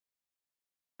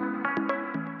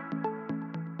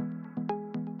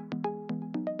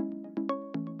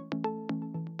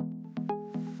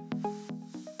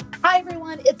Hi,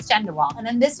 everyone. It's Jen DeWall. And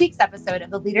in this week's episode of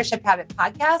the Leadership Habit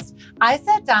Podcast, I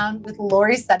sat down with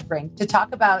Laurie Sudbrink to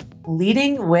talk about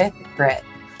leading with grit.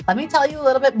 Let me tell you a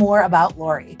little bit more about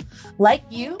Laurie. Like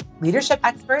you, leadership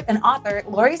expert and author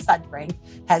Laurie Sudbrink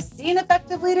has seen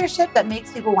effective leadership that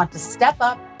makes people want to step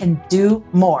up and do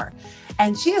more.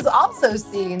 And she has also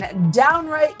seen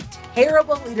downright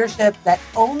terrible leadership that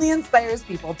only inspires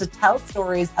people to tell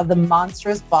stories of the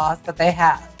monstrous boss that they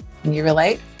have. Can you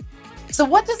relate? So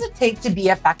what does it take to be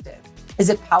effective? Is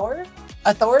it power,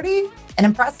 authority, an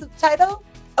impressive title?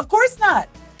 Of course not.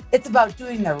 It's about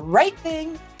doing the right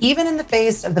thing, even in the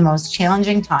face of the most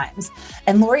challenging times.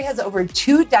 And Laurie has over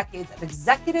 2 decades of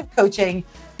executive coaching,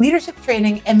 leadership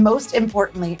training, and most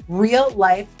importantly, real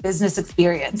life business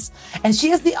experience. And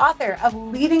she is the author of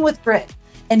Leading with Grit,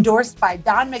 endorsed by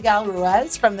Don Miguel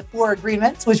Ruiz from the 4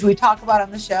 Agreements, which we talk about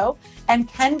on the show, and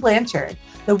Ken Blanchard,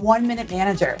 the 1-Minute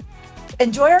Manager.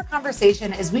 Enjoy our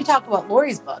conversation as we talk about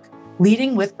Laurie's book,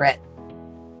 Leading with Grit.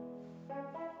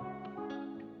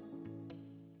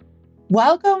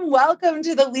 Welcome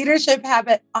to the Leadership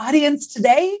Habit audience.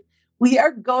 Today, we are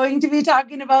going to be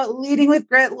talking about leading with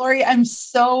grit. Laurie, I'm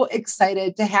so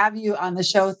excited to have you on the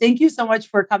show. Thank you so much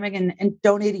for coming and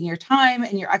donating your time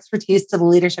and your expertise to the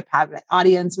Leadership Habit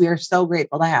audience. We are so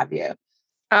grateful to have you.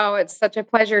 Oh, it's such a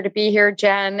pleasure to be here,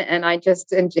 Jen. And I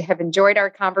just have enjoyed our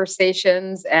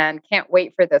conversations and can't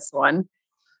wait for this one.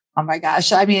 Oh my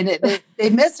gosh. I mean, they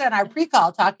missed on our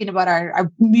pre-call talking about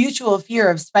our mutual fear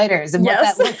of spiders and what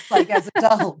that looks like as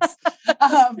adults.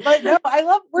 But no,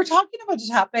 we're talking about a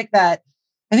topic that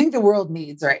I think the world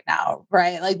needs right now,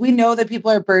 right? Like we know that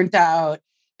people are burnt out.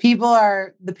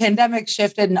 The pandemic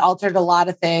shifted and altered a lot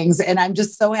of things. And I'm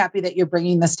just so happy that you're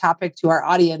bringing this topic to our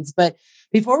audience. But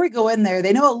before we go in there,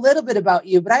 they know a little bit about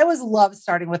you, but I always love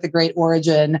starting with a great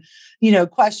origin,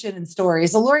 question and story.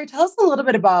 So Laurie, tell us a little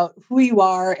bit about who you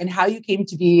are and how you came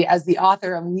to be as the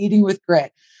author of Leading with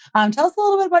Grit. Tell us a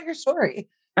little bit about your story.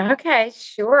 Okay,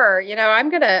 sure. I'm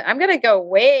gonna go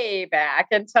way back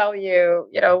and tell you,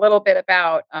 a little bit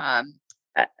about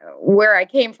where I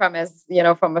came from as,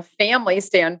 from a family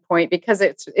standpoint, because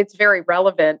it's very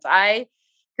relevant. I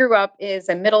grew up as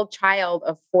a middle child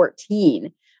of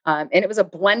 14. And it was a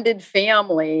blended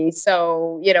family.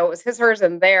 So, it was his, hers,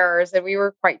 and theirs. And we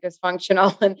were quite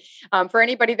dysfunctional. And for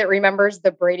anybody that remembers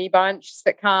the Brady Bunch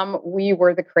sitcom, we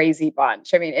were the crazy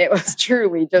bunch. I mean, it was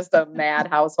truly just a mad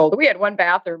household. We had 1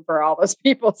 bathroom for all those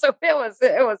people. So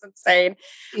it was insane.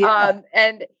 Yeah.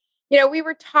 And we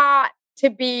were taught to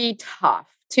be tough,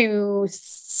 to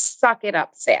suck it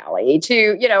up, Sally,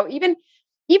 to,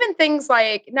 even things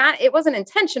like it wasn't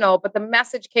intentional, but the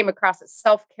message came across as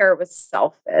self-care was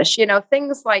selfish,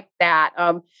 things like that.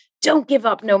 Don't give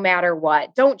up no matter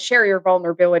what. Don't share your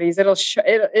vulnerabilities.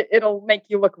 It'll make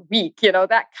you look weak,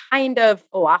 that kind of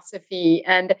philosophy.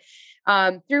 And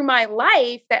through my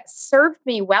life, that served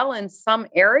me well in some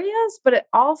areas, but it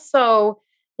also,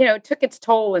 took its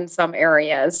toll in some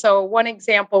areas. So one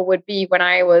example would be when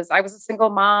I was a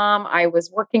single mom, I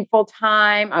was working full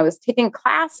time, I was taking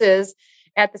classes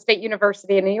at the State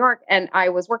University of New York, and I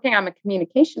was working on my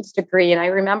communications degree. And I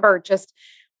remember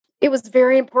it was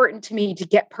very important to me to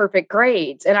get perfect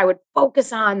grades. And I would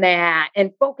focus on that.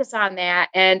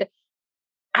 And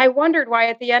I wondered why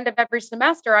at the end of every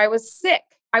semester I was sick.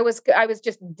 I was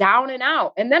just down and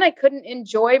out. And then I couldn't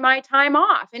enjoy my time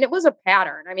off. And it was a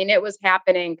pattern. I mean, it was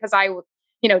happening because I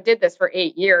did this for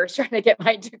 8 years trying to get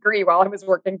my degree while I was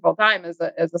working full time as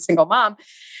a single mom.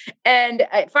 And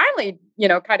it finally,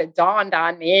 kind of dawned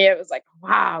on me. It was like,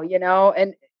 wow,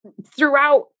 and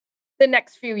throughout the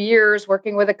next few years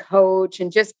working with a coach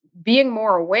and just being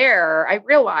more aware, I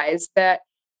realized that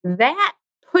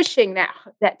pushing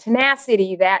that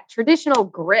tenacity, that traditional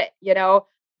grit,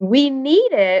 we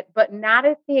need it, but not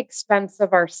at the expense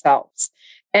of ourselves.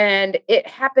 And it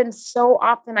happens so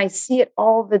often. I see it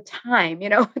all the time.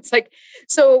 It's like,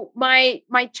 so my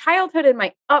childhood and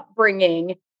my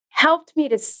upbringing helped me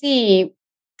to see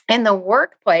in the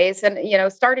workplace and,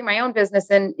 starting my own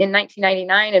business in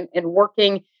 1999 and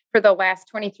working for the last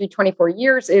 23, 24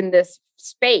 years in this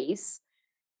space.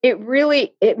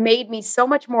 It made me so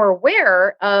much more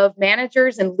aware of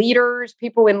managers and leaders,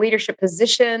 people in leadership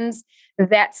positions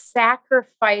that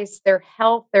sacrifice their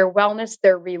health, their wellness,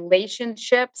 their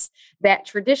relationships. That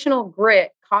traditional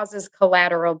grit causes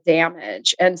collateral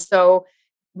damage. And so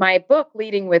my book,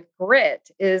 Leading with Grit,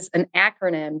 is an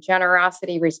acronym: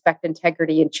 generosity, respect,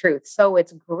 integrity, and truth. So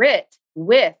it's grit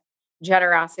with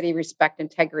generosity, respect,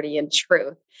 integrity, and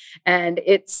truth. And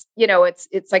it's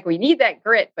like we need that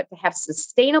grit, but to have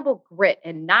sustainable grit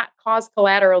and not cause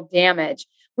collateral damage,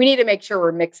 we need to make sure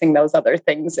we're mixing those other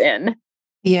things in.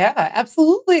 Yeah,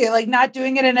 absolutely. Like not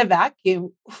doing it in a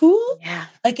vacuum. Yeah.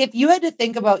 Like if you had to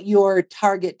think about your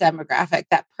target demographic,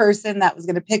 that person that was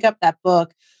going to pick up that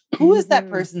book, who is that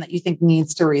Mhm. person that you think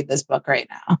needs to read this book right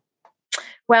now?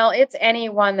 Well, it's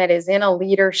anyone that is in a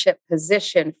leadership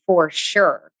position for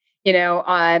sure.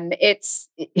 It's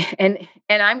and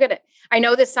I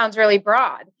know this sounds really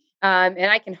broad. And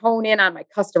I can hone in on my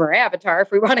customer avatar if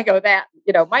we want to go that,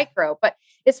 micro. But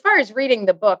as far as reading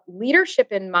the book,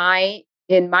 leadership in my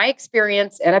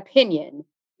experience and opinion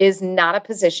is not a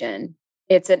position,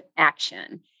 it's an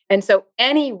action. And so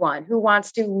anyone who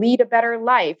wants to lead a better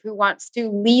life, who wants to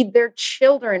lead their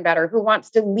children better, who wants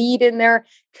to lead in their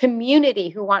community,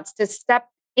 who wants to step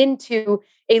into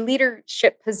a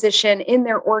leadership position in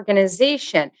their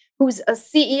organization, who's a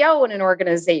CEO in an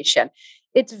organization.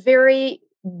 It's very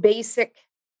basic,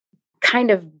 kind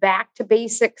of back to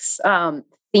basics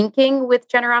thinking with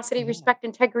generosity, Yeah. respect,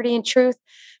 integrity, and truth.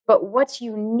 But what's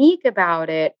unique about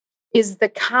it is the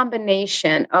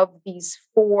combination of these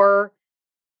four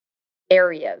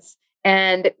areas.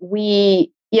 And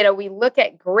we look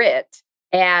at grit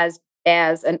as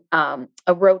a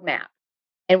roadmap,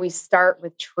 and we start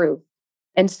with truth.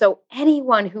 And so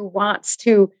anyone who wants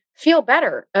to feel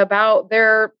better about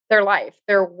their life,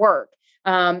 their work,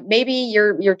 maybe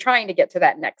you're trying to get to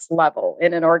that next level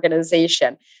in an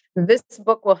organization. This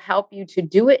book will help you to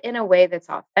do it in a way that's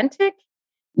authentic.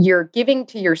 You're giving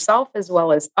to yourself as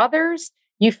well as others.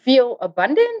 You feel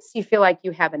abundance. You feel like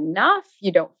you have enough.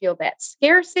 You don't feel that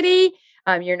scarcity.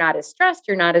 You're not as stressed.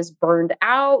 You're not as burned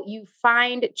out. You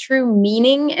find true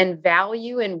meaning and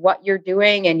value in what you're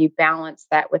doing, and you balance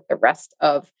that with the rest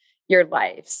of your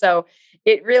life. So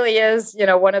it really is,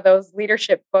 one of those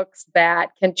leadership books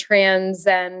that can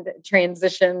transition,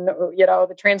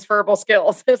 the transferable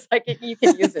skills. It's like you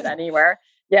can use it anywhere.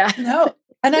 Yeah. No.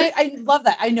 And I love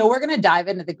that. I know we're going to dive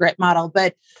into the grit model,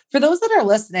 but for those that are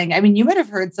listening, I mean, you might have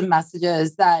heard some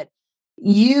messages that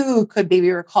you could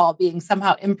maybe recall being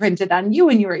somehow imprinted on you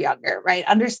when you were younger, right?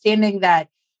 Understanding that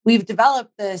we've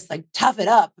developed this like tough it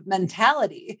up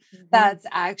mentality Mhm. that's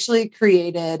actually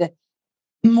created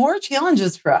more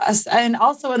challenges for us. And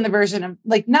also in the version of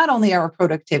like not only our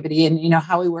productivity and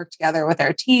how we work together with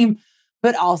our team,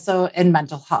 but also in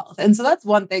mental health. And so that's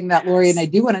one thing that Laurie and I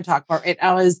Yes. do want to talk about right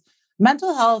now is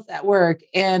mental health at work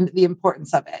and the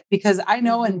importance of it. Because I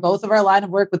know in Mhm. both of our line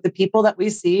of work with the people that we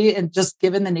see and just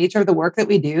given the nature of the work that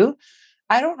we do,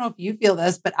 I don't know if you feel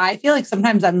this, but I feel like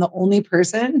sometimes I'm the only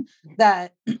person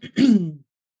that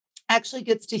actually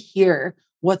gets to hear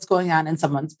what's going on in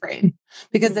someone's brain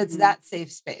because it's Mhm. that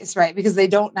safe space, right? Because they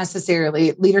don't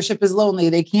necessarily, leadership is lonely.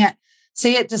 They can't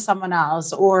say it to someone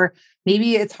else, or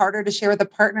maybe it's harder to share with a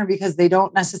partner because they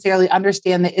don't necessarily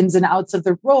understand the ins and outs of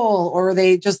the role, or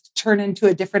they just turn into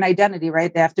a different identity,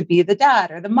 right? They have to be the dad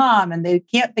or the mom and they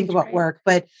can't think That's about right. work.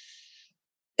 But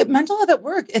mental health at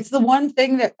work, it's the one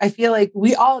thing that I feel like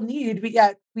we all need.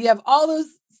 We have all those,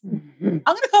 Mhm.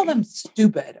 I'm going to call them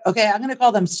stupid. Okay. I'm going to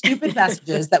call them stupid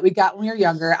messages that we got when we were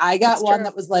younger. I got It's one true.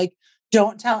 that was like,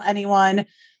 don't tell anyone,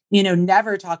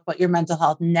 never talk about your mental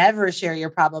health, never share your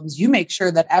problems. You make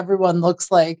sure that everyone looks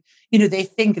like, they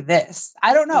think this.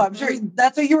 I don't know. I'm sure Mhm.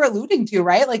 that's what you were alluding to,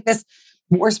 right? Like this,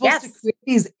 we're supposed to Yes. create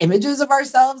these images of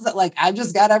ourselves that like, I've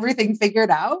just got everything figured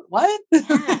out. What?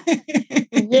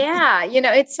 Yeah.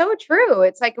 Yeah, it's so true.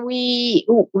 It's like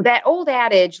that old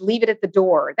adage, leave it at the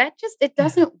door. It Yeah.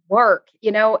 doesn't work,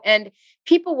 and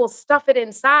people will stuff it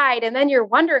inside. And then you're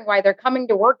wondering why they're coming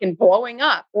to work and blowing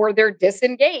up or they're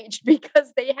disengaged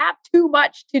because they have too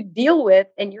much to deal with.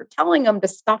 And you're telling them to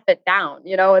stuff it down,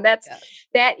 and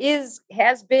Yeah.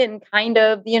 has been kind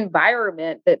of the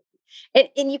environment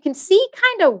and you can see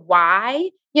kind of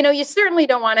why, you certainly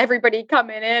don't want everybody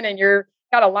coming in and you're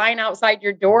got a line outside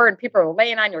your door and people are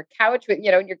laying on your couch with,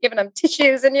 and you're giving them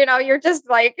tissues and, you're just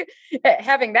like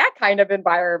having that kind of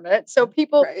environment. So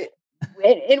people,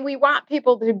 Right. and we want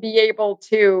people to be able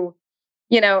to,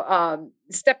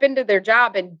 step into their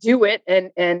job and do it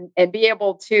and be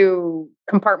able to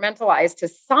compartmentalize to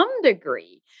some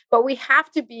degree. But we have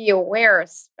to be aware,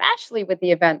 especially with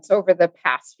the events over the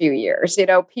past few years.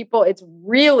 It's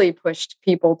really pushed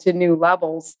people to new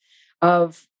levels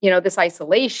of, this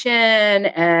isolation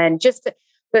and just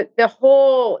the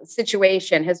whole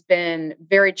situation has been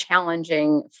very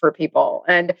challenging for people.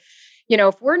 And,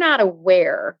 if we're not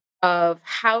aware of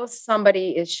how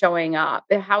somebody is showing up,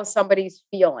 how somebody's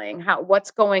feeling, what's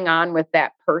going on with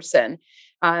that person.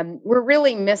 We're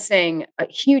really missing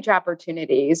huge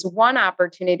opportunities. One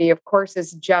opportunity, of course,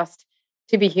 is just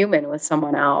to be human with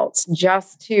someone else,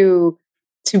 just to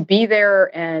be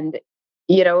there and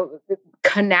you know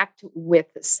connect with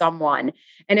someone.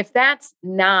 And if that's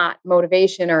not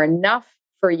motivation or enough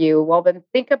for you, well, then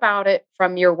think about it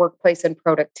from your workplace and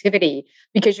productivity,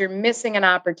 because you're missing an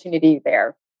opportunity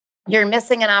there. You're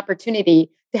missing an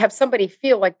opportunity to have somebody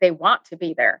feel like they want to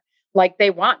be there, like they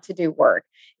want to do work.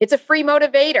 It's a free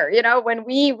motivator. When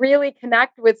we really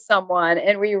connect with someone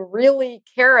and we really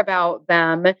care about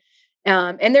them.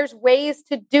 And there's ways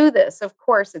to do this. Of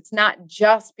course, it's not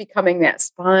just becoming that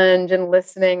sponge and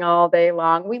listening all day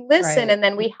long. We listen Right. and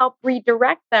then we help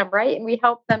redirect them, right? And we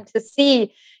help them to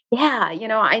see, yeah,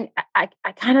 I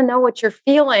kind of know what you're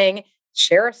feeling.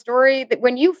 Share a story that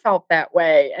when you felt that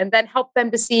way, and then help them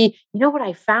to see, what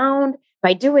I found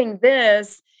by doing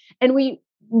this. And we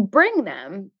bring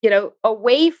them,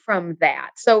 away from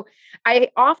that. So I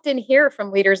often hear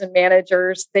from leaders and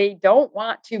managers, they don't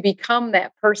want to become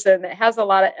that person that has a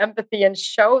lot of empathy and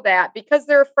show that, because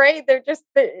they're afraid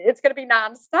it's going to be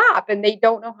nonstop and they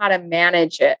don't know how to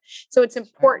manage it. So it's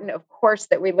important, of course,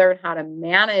 that we learn how to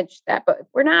manage that. But if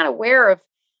we're not aware of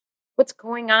what's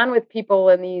going on with people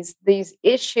and these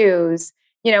issues,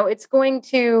 it's going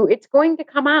to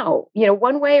come out,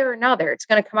 one way or another. It's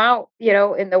going to come out,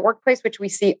 in the workplace, which we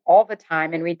see all the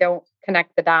time and we don't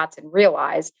connect the dots and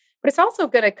realize, but it's also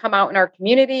going to come out in our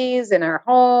communities, in our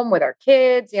home, with our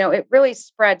kids. It really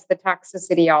spreads the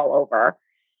toxicity all over.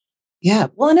 Yeah.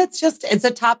 Well, and it's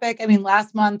a topic. I mean,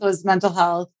 last month was Mental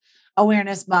Health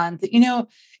Awareness Month.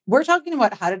 We're talking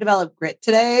about how to develop grit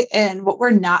today. And what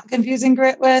we're not confusing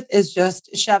grit with is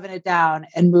just shoving it down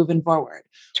and moving forward.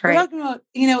 That's We're right. talking about,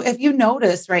 if you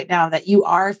notice right now that you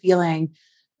are feeling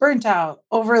burnt out,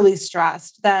 overly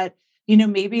stressed, that,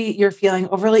 maybe you're feeling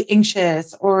overly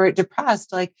anxious or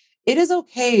depressed, like it is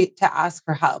okay to ask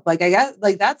for help. Like, I guess,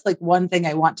 like, that's like one thing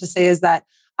I want to say is that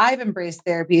I've embraced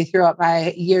therapy throughout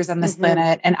my years on this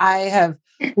planet. And I have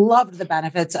loved the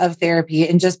benefits of therapy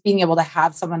and just being able to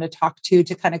have someone to talk to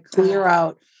kind of clear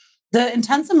out the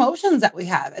intense emotions that we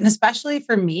have. And especially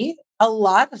for me, a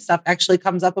lot of stuff actually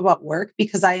comes up about work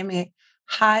because I am a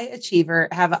high achiever,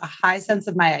 have a high sense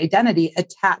of my identity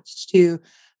attached to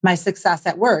my success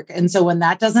at work. And so when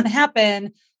that doesn't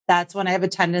happen, that's when I have a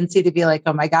tendency to be like,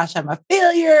 oh my gosh, I'm a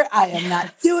failure. I am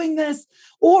not doing this.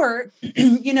 Or,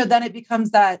 then it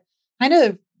becomes that kind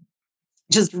of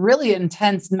just really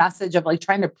intense message of like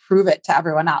trying to prove it to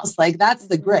everyone else. Like that's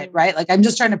the grit, right? Like I'm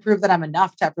just trying to prove that I'm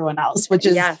enough to everyone else, which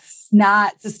is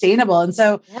not sustainable. And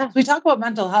so we talk about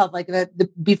mental health, like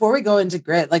before we go into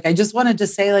grit, like I just wanted to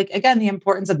say, like, again, the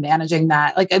importance of managing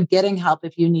that, like of getting help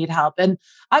if you need help, and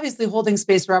obviously holding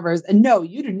space for others. And no,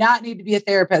 you do not need to be a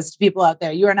therapist. People out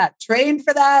there, you are not trained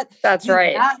for that. That's you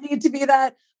right. do not need to be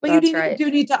that. But you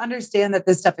do need to understand that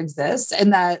this stuff exists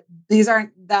and that these aren't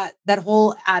that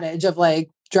whole adage of like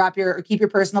keep your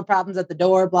personal problems at the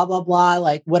door, blah, blah, blah,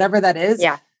 like whatever that is.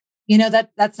 Yeah.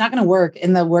 That's not going to work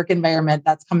in the work environment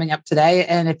that's coming up today.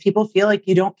 And if people feel like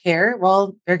you don't care,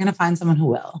 well, they're going to find someone who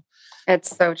will. It's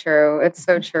so true. It's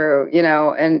so true.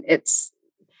 And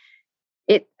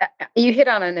you hit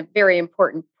on a very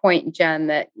important point, Jen,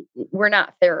 that we're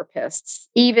not therapists,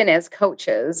 even as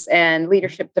coaches and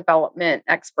leadership development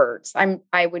experts.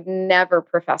 I would never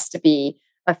profess to be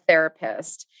a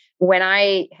therapist. When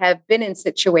I have been in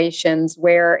situations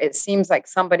where it seems like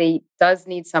somebody does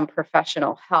need some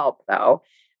professional help, though,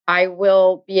 I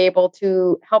will be able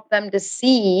to help them to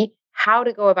see how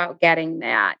to go about getting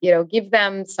that, give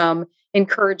them some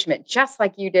encouragement, just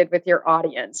like you did with your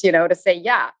audience, to say,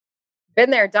 yeah, been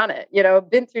there, done it,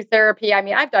 been through therapy. I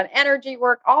mean, I've done energy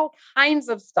work, all kinds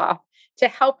of stuff to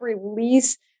help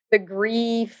release the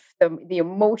grief, the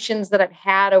emotions that I've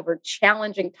had over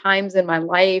challenging times in my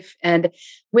life. And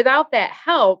without that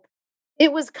help,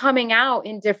 it was coming out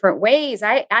in different ways.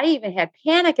 I even had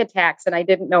panic attacks and I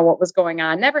didn't know what was going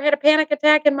on. Never had a panic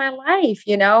attack in my life,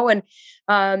 and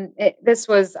this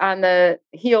was on the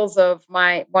heels of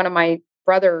one of my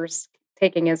brothers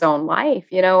taking his own life,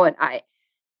 and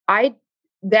I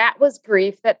that was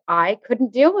grief that I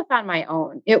couldn't deal with on my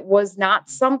own. It was not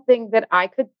something that I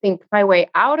could think my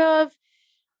way out of.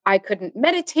 I couldn't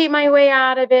meditate my way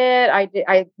out of it.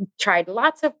 I tried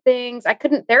lots of things. I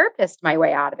couldn't therapist my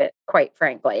way out of it, quite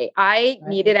frankly. I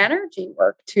needed energy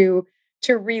work to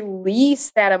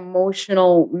release that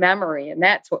emotional memory. And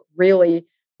that's what really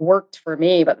worked for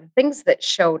me. But the things that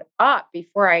showed up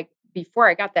before I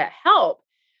got that help,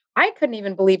 I couldn't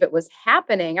even believe it was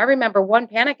happening. I remember one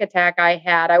panic attack I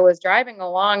had. I was driving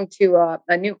along to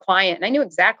a new client and I knew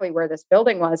exactly where this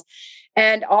building was.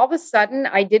 And all of a sudden,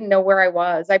 I didn't know where I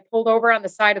was. I pulled over on the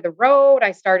side of the road.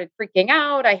 I started freaking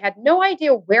out. I had no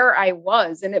idea where I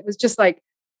was. And it was just like,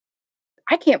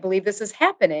 I can't believe this is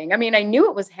happening. I mean, I knew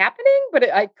it was happening,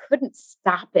 but I couldn't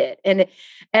stop it. And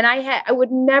I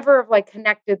would never have like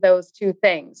connected those two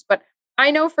things, but I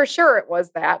know for sure it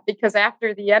was that, because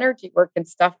after the energy work and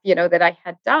stuff, that I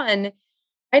had done,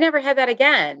 I never had that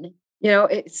again.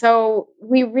 So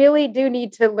we really do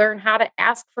need to learn how to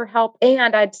ask for help.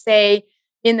 And I'd say,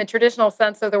 in the traditional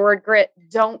sense of the word grit,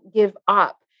 don't give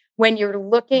up. When you're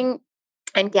looking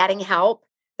and getting help,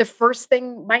 the first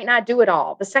thing might not do it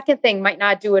all. The second thing might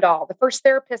not do it all. The first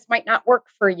therapist might not work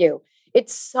for you.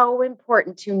 It's so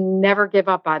important to never give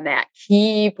up on that.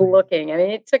 Keep looking. I mean,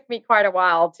 it took me quite a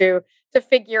while to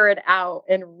figure it out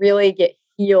and really get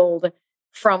healed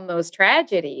from those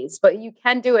tragedies, but you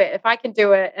can do it. If I can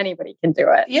do it, anybody can do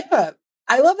it. Yeah.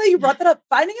 I love that you brought that up.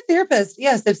 Finding a therapist.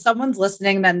 Yes. If someone's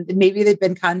listening, then maybe they've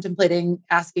been contemplating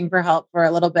asking for help for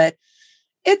a little bit.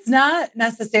 It's not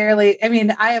necessarily, I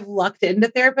mean, I have lucked into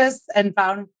therapists and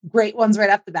found great ones right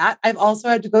off the bat. I've also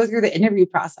had to go through the interview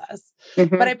process,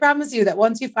 but I promise you that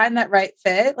once you find that right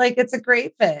fit, like it's a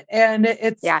great fit. And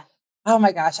oh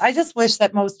my gosh, I just wish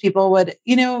that most people would,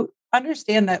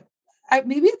 understand that.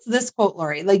 Maybe it's this quote,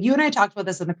 Laurie, like you and I talked about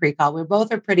this in the pre-call. We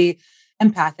both are pretty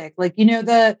empathic. Like,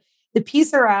 the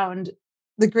piece around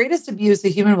the greatest abuse a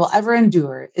human will ever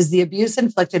endure is the abuse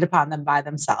inflicted upon them by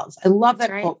themselves. I love that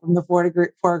quote from the Four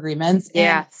Agreements.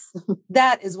 Yes. And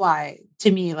that is why, to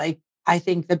me, like, I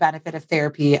think the benefit of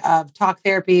therapy, of talk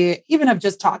therapy, even of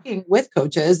just talking with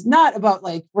coaches, not about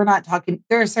like, we're not talking,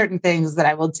 there are certain things that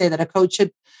I would say that a coach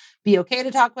should be okay to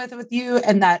talk with you.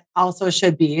 And that also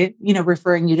should be,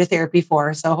 referring you to therapy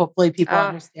for. So hopefully people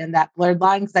understand that blurred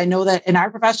line. Cause I know that in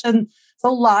our profession, it's a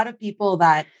lot of people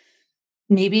that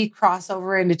maybe cross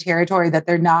over into territory that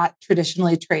they're not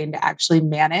traditionally trained to actually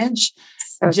manage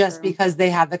because they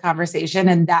have the conversation,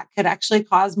 and that could actually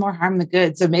cause more harm than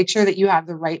good. So make sure that you have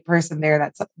the right person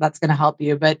there that's going to help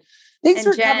you. But thanks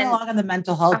for coming along on the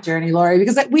mental health journey, Laurie,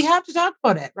 because we have to talk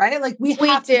about it, right? Like we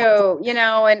do,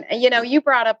 you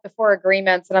brought up the Four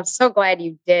Agreements, and I'm so glad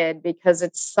you did, because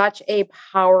it's such a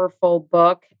powerful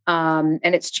book.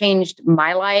 And it's changed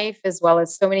my life as well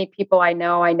as so many people I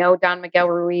know. I know Don Miguel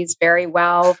Ruiz very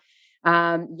well.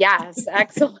 Yes,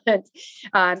 excellent.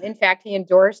 In fact, he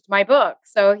endorsed my book.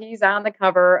 So he's on the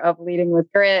cover of Leading with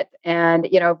Grit, and,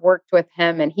 I've worked with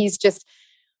him, and he's just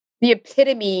the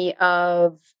epitome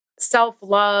of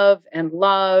self-love and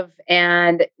love.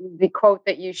 And the quote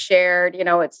that you shared,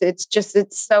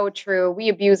 it's so true. We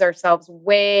abuse ourselves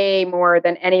way more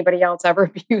than anybody else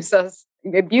ever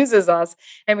abuses us.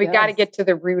 And we've got to get to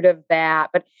the root of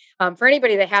that. But for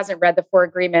anybody that hasn't read the Four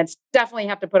Agreements, definitely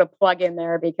have to put a plug in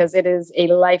there, because it is a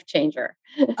life changer.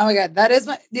 Oh my God.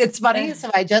 It's funny.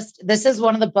 So this is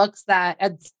one of the books that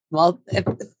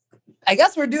I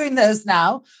guess we're doing this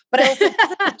now, but I also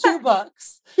have two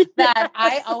books that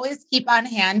I always keep on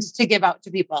hand to give out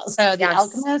to people. So The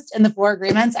Alchemist and the Four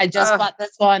Agreements. I just bought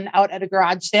this one out at a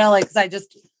garage sale. Like, cause I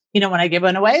just, when I give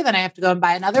one away, then I have to go and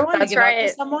buy another one to give out to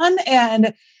someone.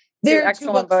 And they're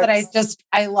two books that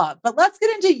I love. But let's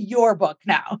get into your book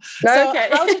now. So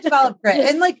How to Develop Grit.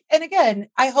 And again,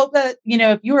 I hope that,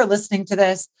 if you are listening to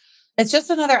this, it's just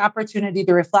another opportunity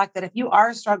to reflect that if you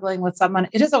are struggling with someone,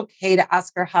 it is okay to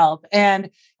ask for help. And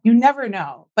you never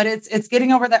know, but it's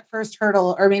getting over that first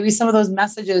hurdle, or maybe some of those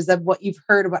messages of what you've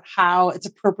heard about how it's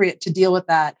appropriate to deal with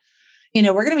that.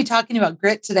 We're going to be talking about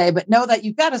grit today, but know that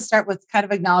you've got to start with kind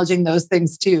of acknowledging those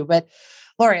things too. But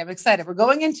Laurie, I'm excited. We're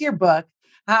going into your book,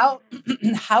 How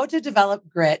to Develop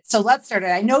Grit. So let's start it.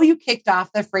 I know you kicked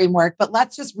off the framework, but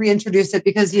let's just reintroduce it,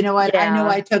 because you know what? I know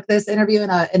I took this interview in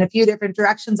a few different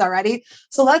directions already.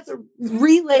 So let's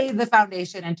relay the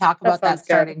foundation and talk about that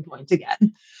starting point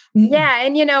again. Yeah.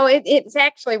 And, it's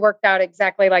actually worked out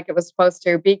exactly like it was supposed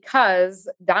to, because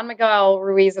Don Miguel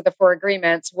Ruiz of the Four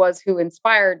Agreements was who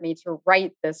inspired me to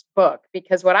write this book.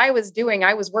 Because what I was doing,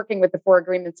 I was working with the Four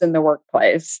Agreements in the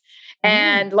workplace.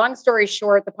 And long story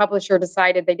short, the publisher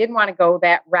decided they didn't want to go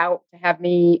that route to have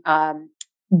me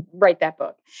write that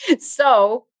book.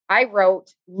 So I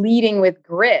wrote Leading with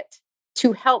Grit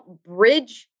to help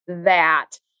bridge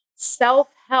that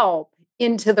self-help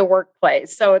into the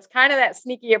workplace. So it's kind of that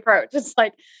sneaky approach. It's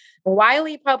like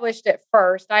Wiley published it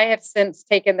first. I have since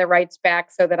taken the rights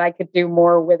back so that I could do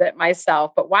more with it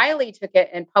myself. But Wiley took it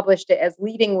and published it as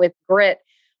Leading with Grit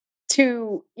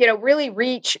to, really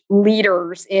reach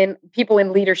leaders, in people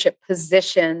in leadership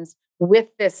positions with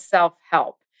this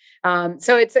self-help.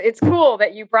 So it's cool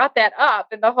that you brought that up,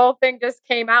 and the whole thing just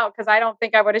came out, because I don't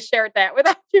think I would have shared that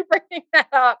without you bringing that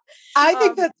up. I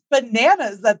think that's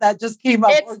bananas that just came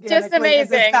up. It's just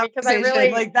amazing, because I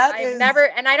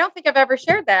don't think I've ever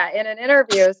shared that in an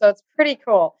interview. So it's pretty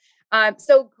cool.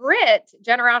 So grit,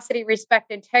 generosity,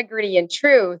 respect, integrity, and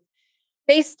truth,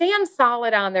 they stand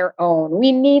solid on their own.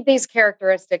 We need these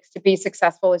characteristics to be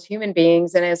successful as human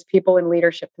beings and as people in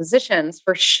leadership positions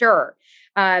for sure.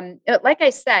 Like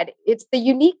I said, it's the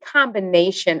unique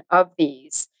combination of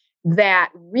these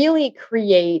that really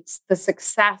creates the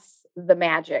success, the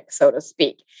magic, so to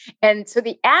speak. And so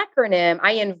the acronym,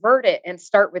 I invert it and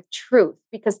start with truth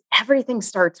because everything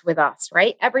starts with us,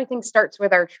 right? Everything starts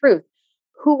with our truth.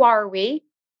 Who are we?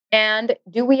 And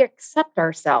do we accept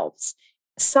ourselves?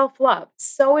 Self-love,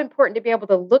 so important to be able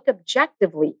to look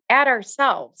objectively at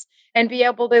ourselves and be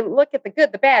able to look at the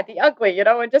good, the bad, the ugly,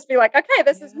 and just be like, okay,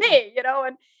 this is me,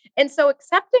 and so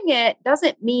accepting it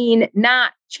doesn't mean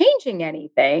not changing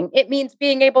anything. It means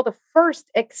being able to first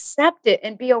accept it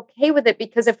and be okay with it.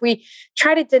 Because if we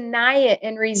try to deny it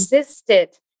and resist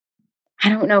it, I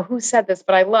don't know who said this,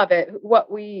 but I love it.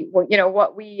 What we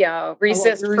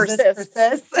resist persists.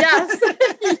 Yes.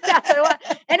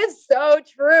 Yes. And it's so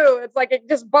true. It's like it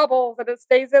just bubbles and it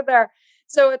stays in there.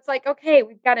 So it's like, okay,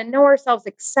 we've got to know ourselves,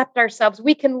 accept ourselves.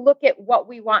 We can look at what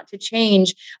we want to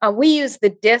change. We use the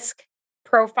DISC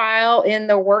profile in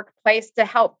the workplace to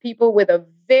help people with a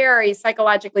very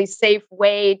psychologically safe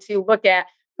way to look at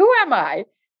who am I?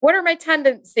 What are my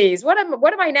tendencies? What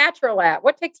am I natural at?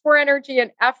 What takes more energy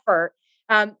and effort?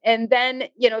 And then,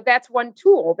 that's one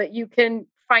tool that you can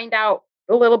find out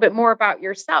a little bit more about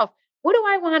yourself. What do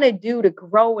I want to do to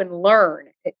grow and learn?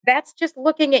 That's just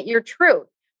looking at your truth.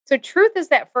 So truth is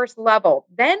that first level.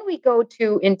 Then we go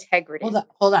to integrity.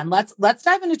 Hold on. Let's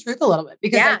dive into truth a little bit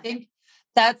because I think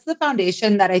that's the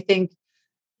foundation that I think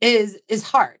is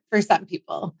hard for some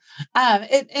people.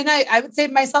 And I would say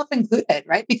myself included,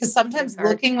 right? Because sometimes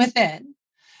looking within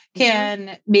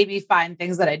can maybe find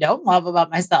things that I don't love about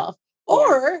myself.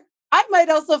 Or I might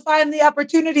also find the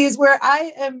opportunities where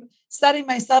I am setting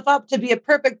myself up to be a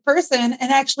perfect person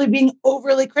and actually being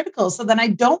overly critical. So then I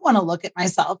don't want to look at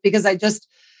myself because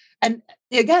and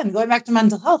again, going back to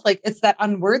mental health, like it's that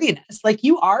unworthiness, like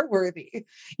you are worthy,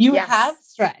 you have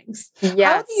strengths.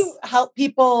 How do you help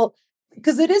people?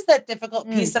 Because it is that difficult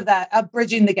piece of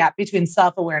bridging the gap between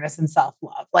self-awareness and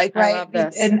self-love, like, right.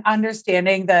 And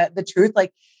understanding the truth,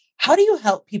 like, how do you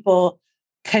help people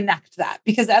connect that?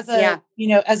 Because as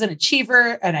as an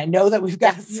achiever, and I know that we've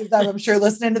got them, I'm sure,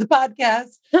 listening to the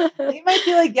podcast, they might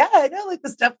be like, I know like the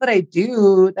stuff that I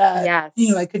do that,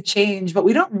 I could change, but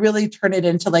we don't really turn it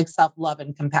into like self-love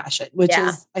and compassion, which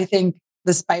is, I think,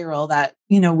 the spiral that,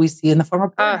 we see in the form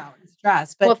of burnout and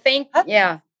stress. But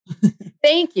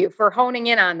thank you for honing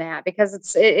in on that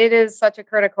because it is such a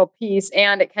critical piece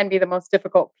and it can be the most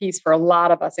difficult piece for a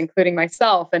lot of us, including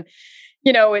myself. And,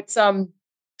 it's,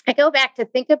 I go back to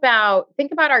think about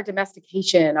our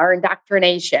domestication, our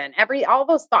indoctrination, all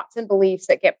those thoughts and beliefs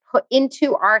that get put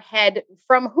into our head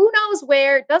from who knows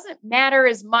where. It doesn't matter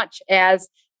as much as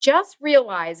just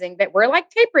realizing that we're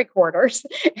like tape recorders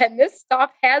and this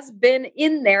stuff has been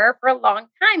in there for a long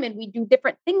time and we do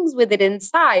different things with it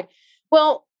inside.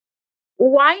 Well,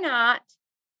 why not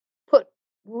put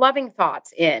loving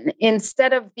thoughts in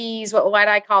instead of these, what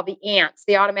I call the ants,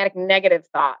 the automatic negative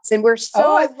thoughts. And we're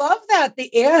I love that.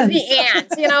 The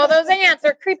ants, those ants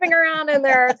are creeping around in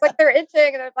there. It's like they're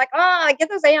itching and it's like, get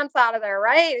those ants out of there.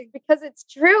 Right. Because it's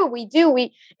true. We do.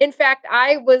 In fact,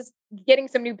 I was getting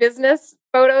some new business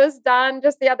photos done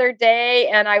just the other day.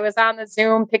 And I was on the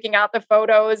Zoom picking out the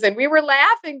photos and we were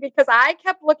laughing because I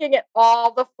kept looking at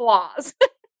all the flaws.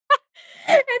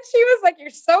 And she was like,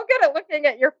 you're so good at looking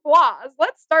at your flaws.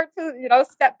 Let's start to,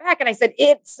 step back. And I said,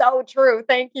 it's so true.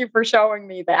 Thank you for showing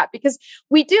me that because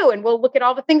we do. And we'll look at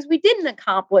all the things we didn't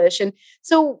accomplish. And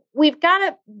so we've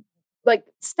got to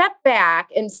step back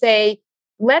and say,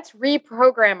 let's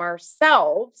reprogram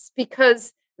ourselves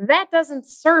because that doesn't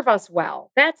serve us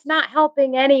well. That's not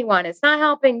helping anyone. It's not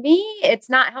helping me. It's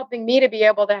not helping me to be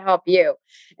able to help you.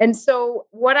 And so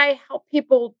what I help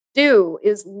people do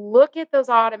is look at those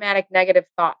automatic negative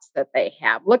thoughts that they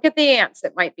have. Look at the ants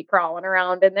that might be crawling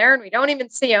around in there and we don't even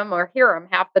see them or hear them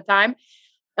half the time.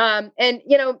 And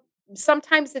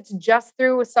sometimes it's just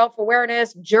through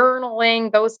self-awareness,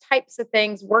 journaling, those types of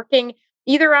things, working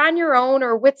either on your own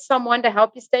or with someone to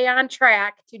help you stay on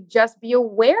track, to just be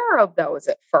aware of those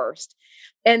at first.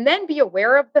 And then be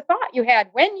aware of the thought you had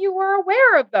when you were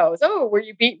aware of those. Oh, were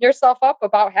you beating yourself up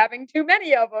about having too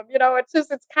many of them?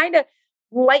 It's kind of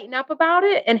lighten up about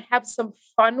it and have some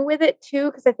fun with it too.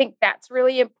 Because I think that's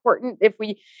really important. If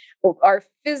our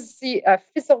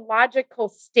physiological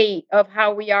state of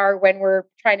how we are when we're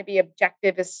trying to be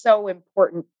objective is so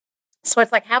important. So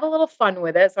it's like, have a little fun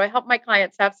with it. So I help my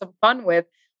clients have some fun with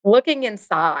looking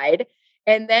inside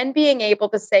And then being able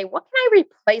to say, what can I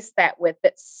replace that with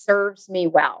that serves me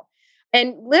well?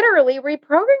 And literally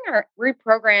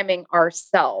reprogramming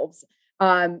ourselves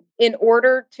in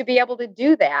order to be able to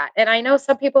do that. And I know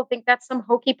some people think that's some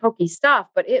hokey pokey stuff,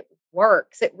 but it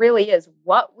works. It really is.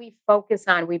 What we focus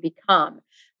on, we become,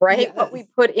 right? Yes. What we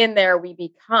put in there, we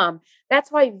become.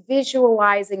 That's why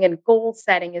visualizing and goal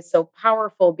setting is so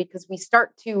powerful, because we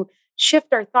start to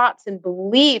shift our thoughts and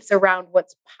beliefs around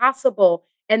what's possible.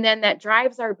 And then that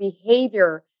drives our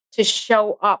behavior to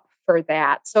show up for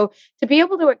that. So to be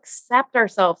able to accept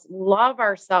ourselves, love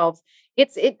ourselves,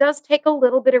 it does take a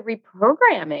little bit of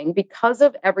reprogramming because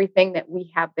of everything that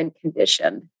we have been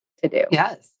conditioned to do.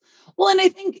 Yes. Well, and I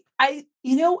think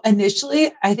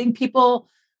initially, I think people,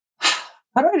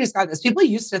 how do I describe this? People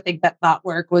used to think that thought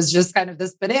work was just kind of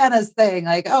this bananas thing,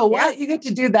 like, oh, what? You get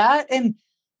to do that? And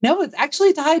no, it's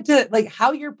actually tied to like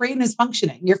how your brain is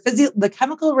functioning. The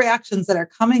chemical reactions that are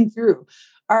coming through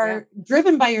are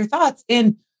driven by your thoughts.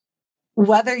 And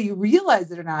whether you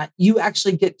realize it or not, you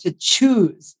actually get to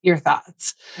choose your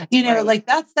thoughts. Like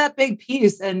that's that big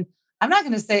piece. And I'm not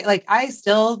going to say, like, I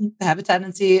still have a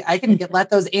tendency, I can let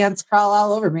those ants crawl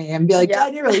all over me and be like,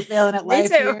 John, you're really failing at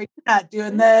life here. You're not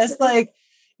doing this. Like,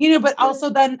 but also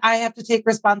then I have to take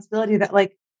responsibility that,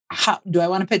 like, how do I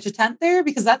want to pitch a tent there?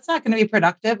 Because that's not going to be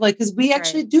productive. Like, because we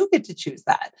actually do get to choose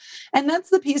that. And that's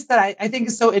the piece that I think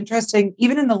is so interesting,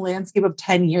 even in the landscape of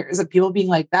 10 years of people being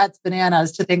like, that's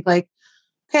bananas, to think like,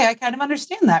 okay, I kind of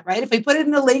understand that, right? If we put it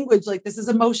in a language like this is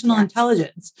emotional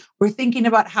intelligence, we're thinking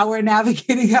about how we're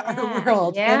navigating our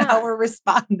world and how we're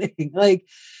responding. Like,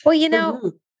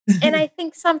 well, and I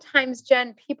think sometimes,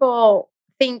 Jen, people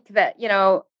think that,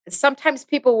 sometimes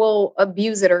people will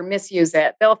abuse it or misuse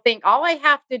it. They'll think all I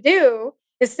have to do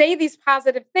is say these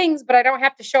positive things, but I don't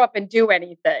have to show up and do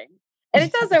anything. And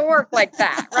it doesn't work like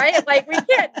that, right? Like, we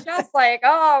can't just like,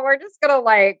 oh, we're just going to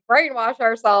like brainwash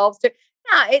ourselves to.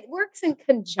 Yeah, it works in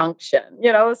conjunction,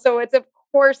 so of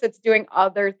course it's doing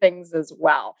other things as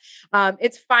well.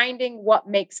 It's finding what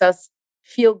makes us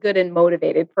feel good and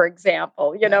motivated. For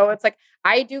example, it's like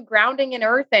I do grounding and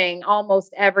earthing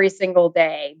almost every single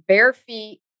day, bare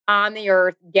feet on the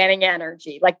earth, getting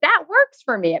energy. Like, that works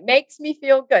for me. It makes me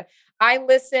feel good. I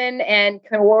listen and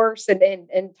converse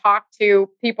and talk to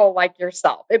people like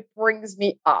yourself. It brings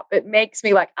me up. It makes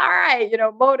me like, all right,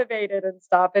 motivated and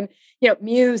stuff. And,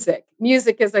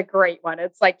 music is a great one.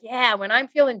 It's like, when I'm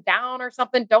feeling down or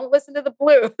something, don't listen to the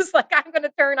blues. Like, I'm going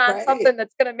to turn on something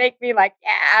that's going to make me like,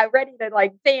 ready to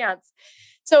like dance.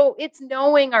 So it's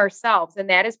knowing ourselves. And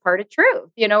that is part of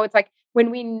truth. It's like when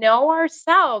we know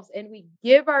ourselves and we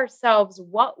give ourselves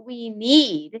what we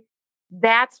need,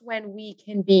 that's when we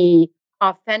can be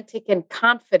authentic and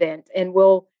confident and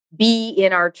we'll be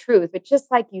in our truth. But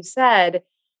just like you said,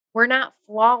 we're not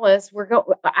flawless.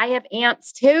 I have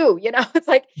ants too, it's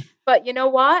like, but you know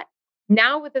what?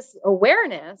 Now with this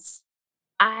awareness,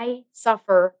 I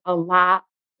suffer a lot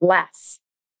less,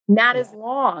 not as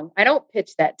long. I don't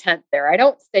pitch that tent there. I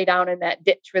don't stay down in that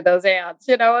ditch with those ants.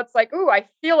 It's like, ooh, I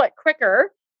feel it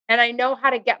quicker and I know how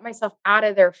to get myself out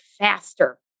of there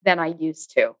faster than I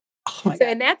used to.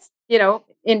 And that's,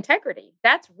 integrity.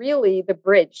 That's really the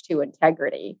bridge to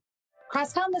integrity.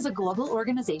 Crestcom is a global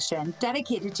organization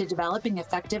dedicated to developing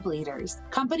effective leaders.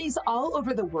 Companies all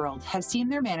over the world have seen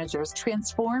their managers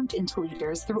transformed into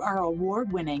leaders through our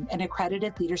award-winning and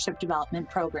accredited leadership development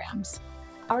programs.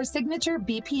 Our signature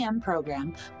BPM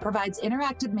program provides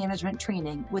interactive management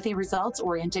training with a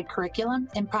results-oriented curriculum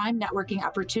and prime networking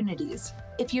opportunities.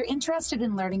 If you're interested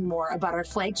in learning more about our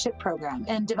flagship program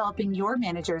and developing your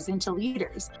managers into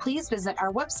leaders, please visit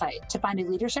our website to find a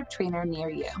leadership trainer near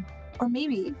you. Or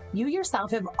maybe you yourself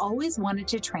have always wanted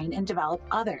to train and develop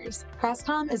others.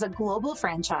 Crestcom is a global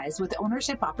franchise with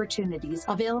ownership opportunities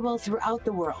available throughout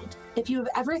the world. If you have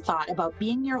ever thought about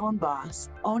being your own boss,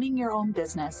 owning your own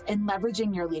business, and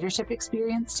leveraging your leadership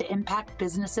experience to impact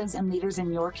businesses and leaders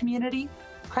in your community,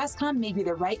 Crestcom may be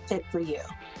the right fit for you.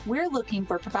 We're looking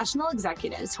for professional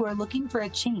executives who are looking for a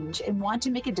change and want to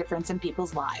make a difference in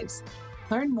people's lives.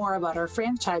 Learn more about our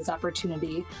franchise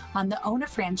opportunity on the Own a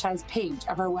Franchise page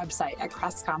of our website at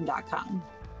crestcom.com.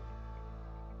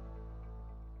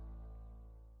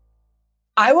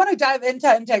 I want to dive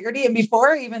into integrity. And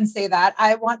before I even say that,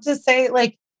 I want to say,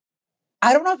 like,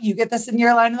 I don't know if you get this in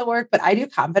your line of the work, but I do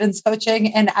confidence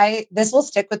coaching. And this will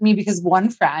stick with me because one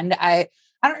friend, I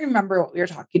don't remember what we were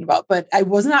talking about, but I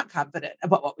was not confident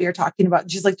about what we were talking about.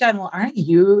 And she's like, Jen, well, aren't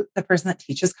you the person that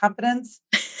teaches confidence?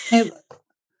 And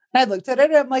I looked at it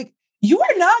and I'm like, you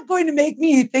are not going to make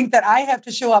me think that I have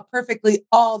to show up perfectly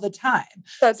all the time.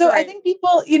 I think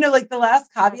people, like the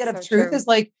last caveat of truth is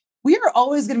like, we are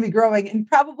always going to be growing. And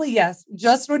probably, yes,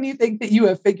 just when you think that you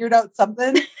have figured out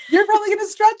something, you're probably going to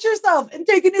stretch yourself and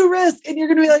take a new risk. And you're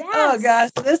going to be like, oh gosh,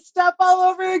 this stuff all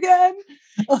over again.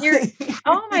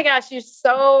 Oh my gosh, you're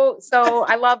so,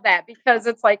 I love that, because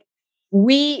it's like,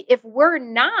 if we're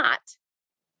not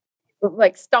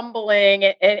like stumbling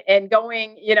and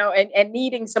going, and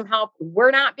needing some help,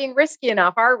 we're not being risky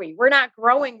enough, are we? We're not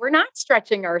growing. We're not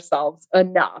stretching ourselves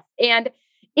enough. And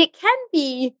it can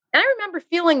be, and I remember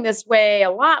feeling this way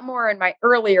a lot more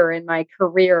earlier in my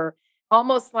career,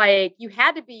 almost like you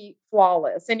had to be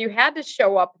flawless and you had to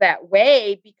show up that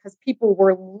way because people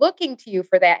were looking to you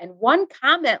for that. And one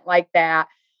comment like that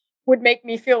would make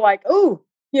me feel like, oh,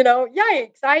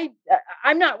 yikes,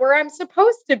 I'm not where I'm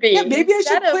supposed to be. Yeah, maybe I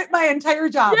should quit my entire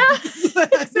job. Yeah,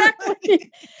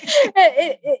 exactly.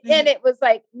 And it was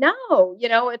like, no,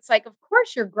 it's like, of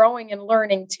course you're growing and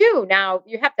learning too. Now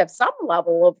you have to have some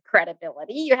level of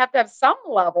credibility. You have to have some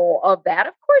level of that.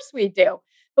 Of course we do.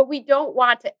 But we don't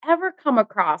want to ever come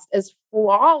across as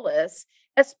flawless,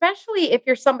 especially if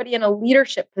you're somebody in a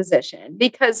leadership position,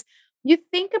 because you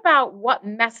think about what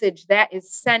message that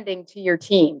is sending to your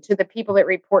team, to the people that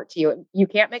report to you. You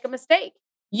can't make a mistake.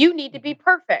 You need to be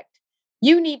perfect.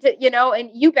 You need to, and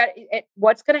you got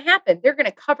what's going to happen. They're going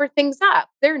to cover things up.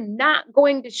 They're not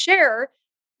going to share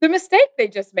the mistake they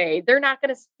just made. They're not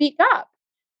going to speak up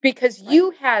because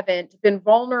you haven't been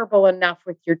vulnerable enough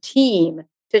with your team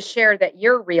to share that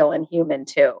you're real and human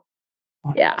too.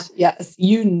 Yeah. Yes,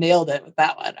 you nailed it with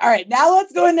that one. All right, now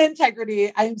let's go into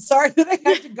integrity. I'm sorry that I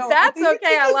had to go. That's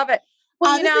okay. I love it.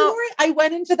 Well, honestly, Laurie, I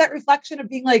went into that reflection of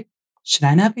being like, should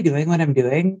I not be doing what I'm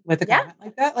doing with a comment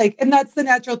like that? Like, and that's the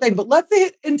natural thing. But let's say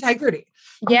integrity.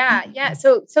 Yeah.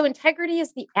 So integrity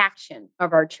is the action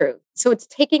of our truth. So it's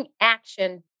taking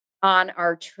action on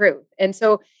our truth. And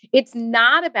so it's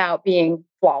not about being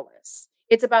flawless.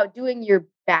 It's about doing your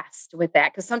best with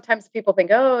that. Because sometimes people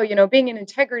think, oh, being in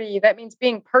integrity, that means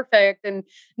being perfect and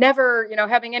never,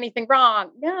 having anything wrong.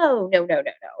 No.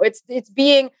 It's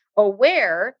being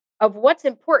aware of what's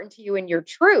important to you in your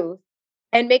truth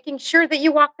and making sure that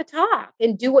you walk the talk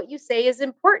and do what you say is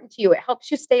important to you. It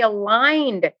helps you stay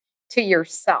aligned to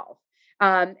yourself.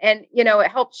 And,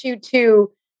 it helps you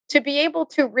to be able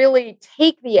to really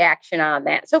take the action on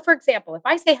that. So for example, if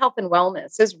I say health and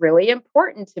wellness is really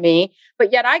important to me,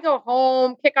 but yet I go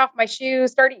home, kick off my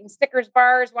shoes, start eating Snickers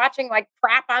bars, watching like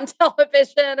crap on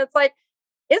television. It's like,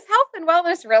 is health and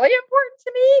wellness really important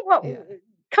to me? Well,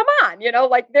 come on,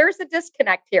 like there's a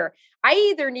disconnect here. I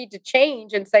either need to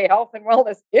change and say health and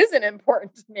wellness isn't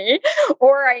important to me,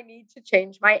 or I need to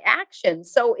change my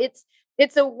actions. So it's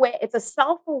a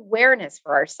self-awareness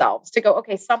for ourselves to go,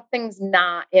 okay, something's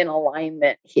not in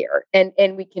alignment here, and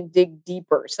we can dig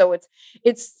deeper. So it's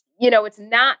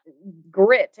not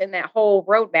grit, and that whole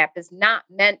roadmap is not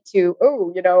meant to,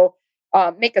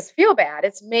 make us feel bad.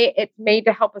 It's made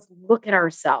to help us look at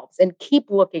ourselves and keep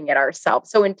looking at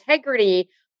ourselves. So integrity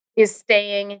is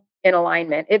staying in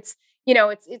alignment. It's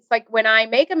like when I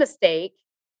make a mistake,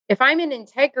 if I'm in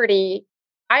integrity,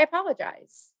 I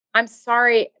apologize. I'm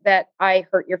sorry that I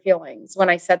hurt your feelings when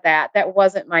I said that. That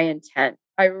wasn't my intent.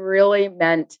 I really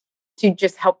meant to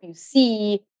just help you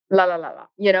see, la, la, la, la.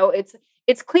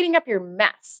 It's cleaning up your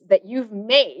mess that you've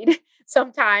made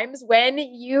sometimes when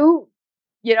we're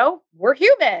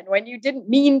human, when you didn't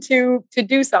mean to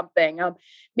do something.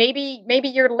 Maybe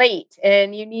you're late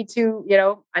and you need to,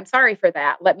 I'm sorry for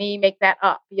that. Let me make that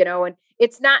up, and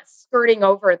it's not skirting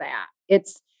over that.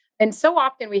 And so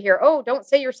often we hear, oh, don't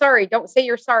say you're sorry. Don't say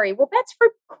you're sorry. Well, that's for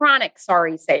chronic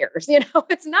sorry sayers.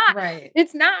 It's not, right.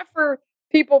 It's not for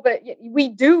people that we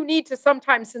do need to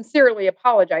sometimes sincerely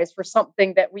apologize for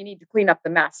something that we need to clean up the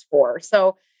mess for.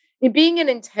 So being in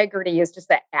integrity is just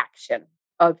that action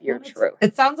of your truth.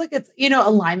 It sounds like it's,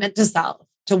 alignment to self,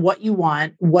 to what you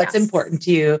want, what's important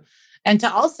to you, and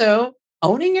to also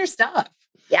owning your stuff.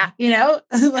 Yeah.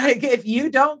 Like if you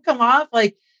don't come off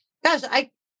like, gosh,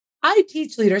 I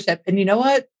teach leadership, and you know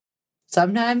what?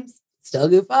 Sometimes still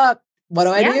goof up. What do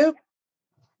I do?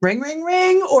 Ring, ring,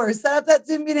 ring, or set up that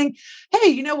Zoom meeting. Hey,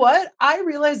 you know what? I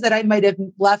realized that I might have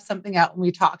left something out when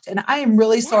we talked, and I am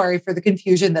really sorry for the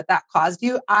confusion that caused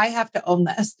you. I have to own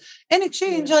this. In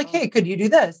exchange, like, hey, could you do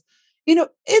this?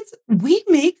 We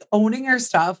make owning our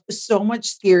stuff so much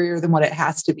scarier than what it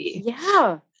has to be.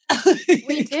 Yeah,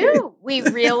 we do. We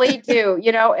really do.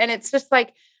 And it's just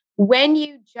like, when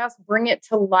you just bring it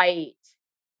to light,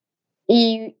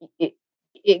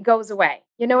 it goes away.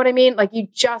 You know what I mean? Like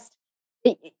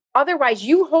otherwise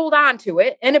you hold on to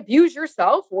it and abuse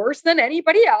yourself worse than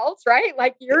anybody else, right?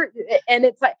 Like and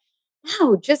it's like,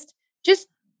 no, just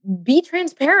be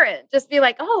transparent. Just be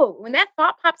like, oh, when that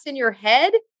thought pops in your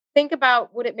head, think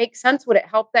about, would it make sense? Would it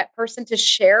help that person to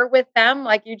share with them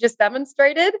like you just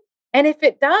demonstrated? And if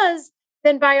it does,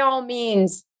 then by all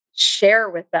means, share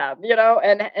with them,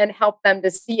 and help them to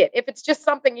see it. If it's just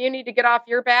something you need to get off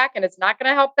your back and it's not going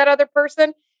to help that other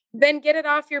person, then get it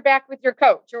off your back with your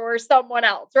coach or someone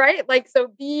else, right? Like, so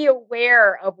be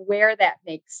aware of where that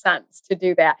makes sense to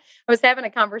do that. I was having a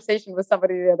conversation with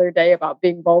somebody the other day about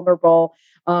being vulnerable.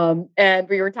 And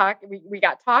we were talking, we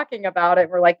got talking about it.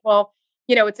 We're like, well,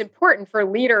 it's important for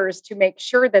leaders to make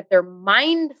sure that they're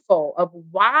mindful of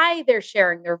why they're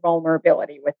sharing their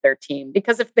vulnerability with their team.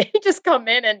 Because if they just come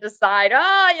in and decide,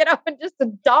 and just a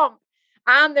dump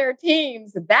on their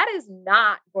teams, that is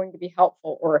not going to be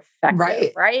helpful or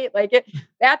effective, right? Like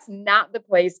that's not the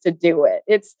place to do it.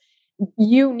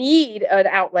 You need an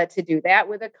outlet to do that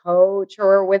with a coach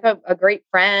or with a great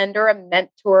friend or a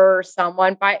mentor or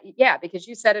someone because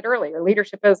you said it earlier,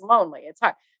 leadership is lonely. It's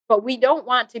hard. But we don't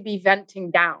want to be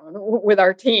venting down with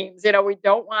our teams. We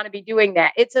don't want to be doing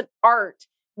that. It's an art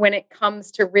when it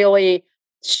comes to really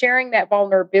sharing that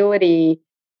vulnerability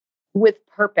with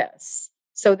purpose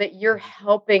so that you're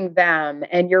helping them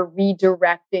and you're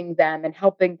redirecting them and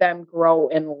helping them grow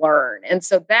and learn. And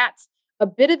so that's a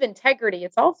bit of integrity.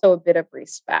 It's also a bit of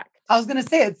respect. I was going to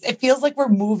say, it feels like we're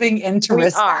moving into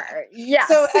respect. Yes.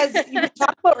 So as you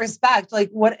talk about respect, like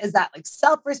what is that? Like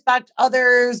self-respect,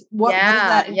 others? What does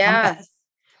that encompass? Yeah.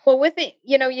 Well, with it,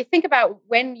 you think about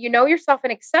when you know yourself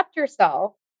and accept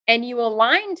yourself and you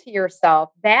align to yourself,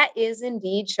 that is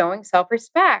indeed showing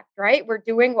self-respect, right? We're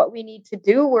doing what we need to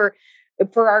do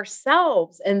for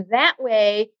ourselves. And that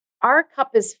way our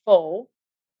cup is full.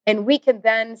 And we can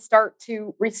then start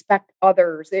to respect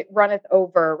others. It runneth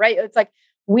over, right? It's like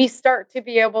we start to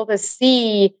be able to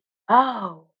see,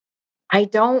 oh, I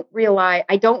don't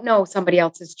know somebody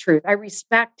else's truth. I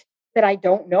respect that I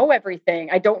don't know everything.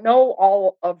 I don't know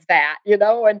all of that,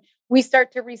 and we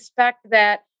start to respect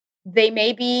that they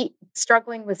may be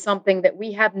struggling with something that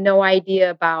we have no idea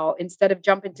about, instead of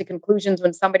jumping to conclusions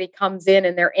when somebody comes in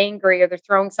and they're angry or they're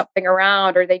throwing something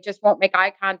around or they just won't make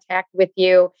eye contact with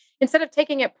you. Instead of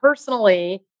taking it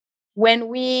personally, when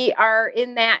we are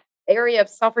in that area of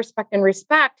self-respect and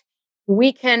respect,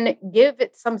 we can give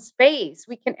it some space.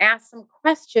 We can ask some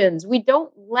questions. We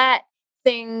don't let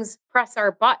things press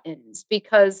our buttons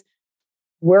because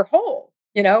we're whole.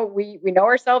 We know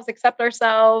ourselves, accept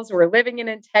ourselves, we're living in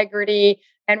integrity,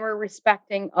 and we're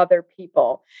respecting other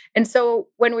people. And so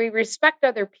when we respect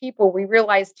other people, we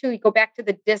realize too, you go back to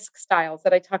the DISC styles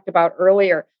that I talked about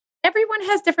earlier. Everyone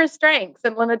has different strengths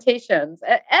and limitations.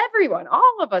 Everyone,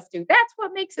 all of us do. That's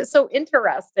what makes it so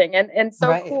interesting and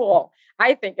so cool.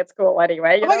 I think it's cool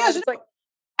anyway. Oh my gosh. It's like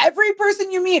every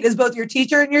person you meet is both your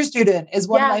teacher and your student is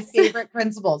one of my favorite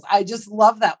principles. I just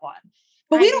love that one.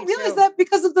 But we don't realize that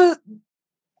because of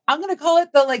I'm going to call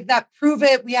it that prove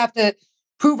it. We have to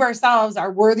prove ourselves,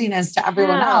 our worthiness to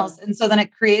everyone else. And so then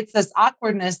it creates this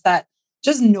awkwardness that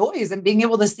just noise, and being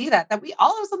able to see that we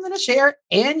all have something to share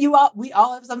and we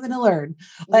all have something to learn.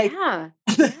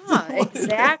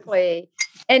 Exactly.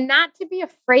 And not to be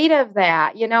afraid of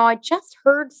that. I just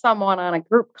heard someone on a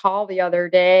group call the other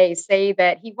day say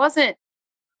that he wasn't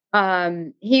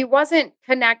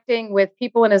connecting with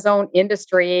people in his own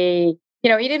industry. He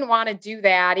didn't want to do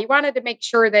that. He wanted to make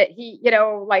sure that he,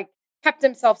 kept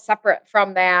himself separate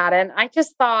from that. And I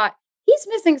just thought he's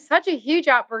missing such a huge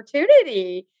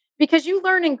opportunity, because you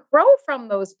learn and grow from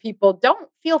those people. Don't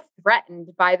feel threatened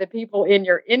by the people in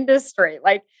your industry.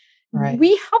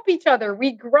 We help each other,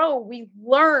 we grow, we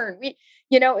learn,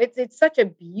 it's such a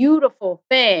beautiful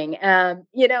thing.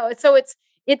 So it's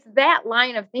that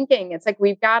line of thinking. It's like,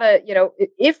 we've got to,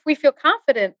 if we feel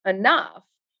confident enough,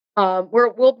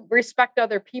 we'll respect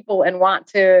other people and want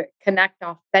to connect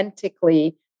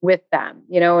authentically with them,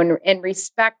 and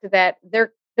respect that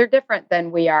they're different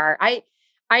than we are.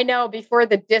 I know before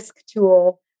the DISC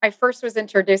tool, I first was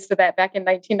introduced to that back in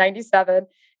 1997.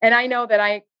 And I know that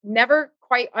I never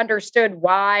quite understood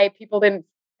why people didn't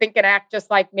think and act just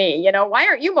like me. Why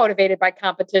aren't you motivated by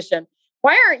competition?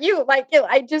 Why aren't you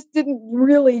I just didn't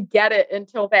really get it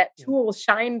until that tool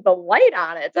shined the light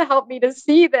on it to help me to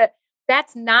see that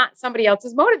that's not somebody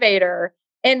else's motivator.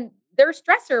 And their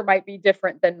stressor might be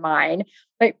different than mine.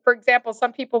 Like, for example,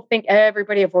 some people think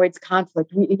everybody avoids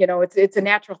conflict. It's a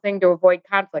natural thing to avoid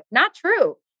conflict. Not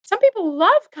true. Some people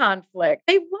love conflict.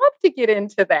 They love to get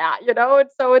into that, and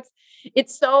so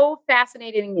it's so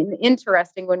fascinating and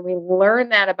interesting when we learn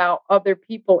that about other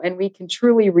people, and we can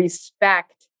truly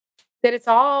respect that it's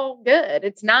all good.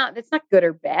 It's not good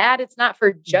or bad. It's not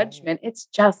for judgment. It's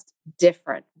just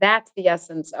different. That's the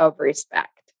essence of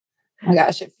respect. Oh my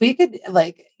gosh, if we could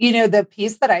the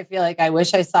piece that I feel like I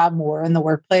wish I saw more in the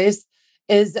workplace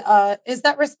is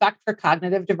that respect for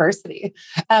cognitive diversity,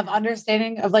 of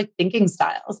understanding of like thinking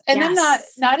styles. And then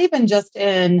Yes. not even just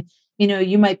in,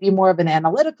 you might be more of an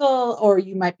analytical or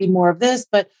you might be more of this,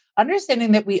 but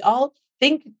understanding that we all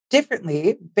think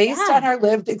differently based on Yeah. our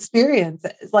lived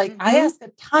experiences. Like I Mhm. ask a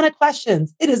ton of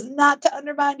questions. It is not to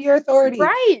undermine your authority.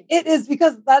 Right. It is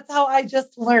because that's how I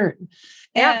just learn.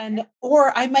 Yeah.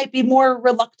 Or I might be more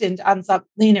reluctant on some,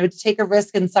 to take a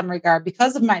risk in some regard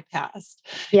because of my past,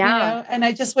 Yeah. and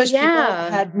I just wish people Yeah.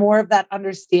 had more of that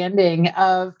understanding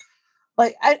of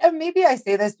like, maybe I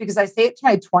say this because I say it to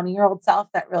my 20-year-old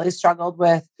self that really struggled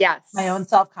with Yes. my own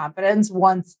self-confidence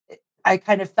once I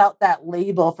kind of felt that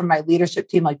label from my leadership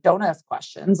team, like, don't ask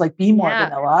questions, like be more Yeah.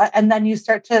 vanilla. And then you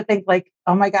start to think like,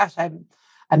 oh my gosh, I'm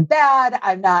bad.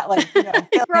 I'm not like, I'm failing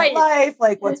at Right. life.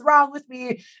 Like what's wrong with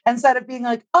me? Instead of being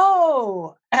like,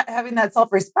 oh, having that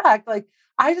self-respect, like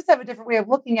I just have a different way of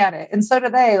looking at it. And so do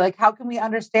they. Like, how can we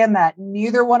understand that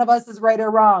neither one of us is right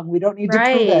or wrong? We don't need to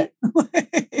prove Right.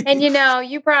 it. And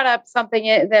you brought up something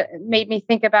that made me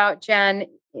think about, Jen,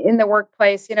 in the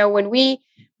workplace.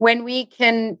 When we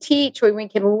can teach, when we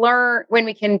can learn,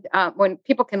 when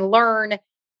people can learn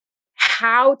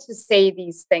how to say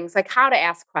these things, like how to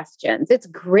ask questions. It's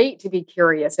great to be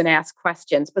curious and ask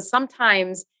questions, but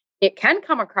sometimes it can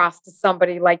come across to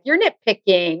somebody like you're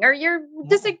nitpicking or you're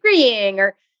disagreeing,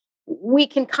 or we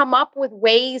can come up with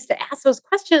ways to ask those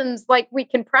questions. Like we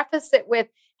can preface it with,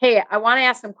 hey, I want to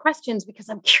ask some questions because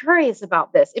I'm curious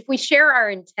about this. If we share our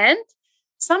intent,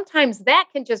 sometimes that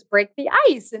can just break the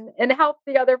ice and help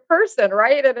the other person,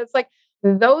 right? And it's like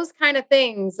those kind of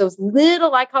things, those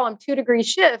little, I call them 2-degree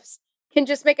shifts, can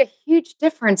just make a huge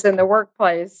difference in the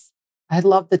workplace. I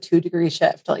love the 2-degree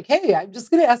shift. Like, hey, I'm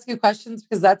just going to ask you questions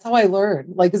because that's how I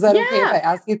learn. Like, is that okay if I Yeah,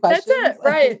 ask you that's questions?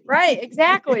 it. Right,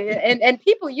 exactly. And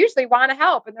people usually want to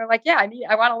help, and they're like, "Yeah,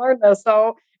 I want to learn this."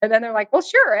 So, and then they're like, "Well,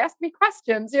 sure, ask me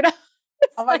questions."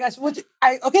 It's Oh my like, gosh.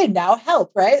 Okay, now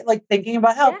help, right? Like thinking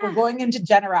about help. We're yeah, going into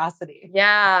generosity. What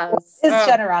yes. is Oh,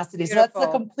 generosity? So that's the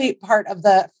beautiful. complete part of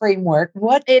the framework.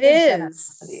 What It is is.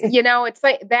 generosity? It's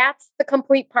like that's the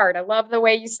complete part. I love the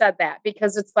way you said that,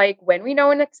 because it's like when we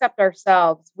know and accept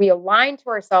ourselves, we align to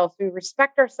ourselves, we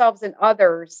respect ourselves and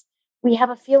others, we have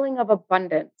a feeling of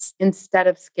abundance instead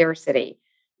of scarcity.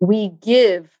 We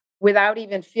give without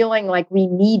even feeling like we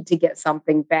need to get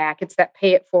something back. It's that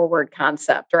pay it forward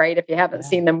concept, right? If you haven't Yeah.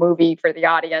 seen the movie, for the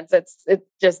audience,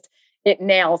 it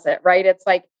nails it, right? It's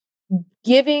like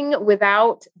giving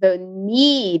without the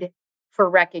need for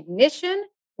recognition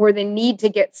or the need to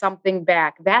get something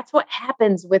back. That's what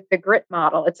happens with the grit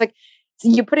model. It's like, so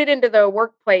you put it into the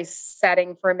workplace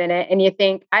setting for a minute and you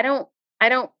think, I don't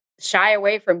shy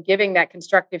away from giving that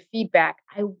constructive feedback.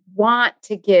 I want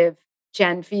to give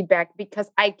Jen feedback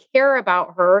because I care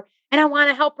about her and I want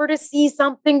to help her to see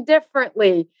something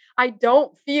differently. I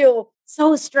don't feel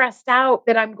so stressed out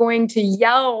that I'm going to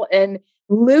yell and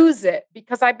lose it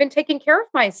because I've been taking care of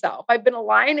myself. I've been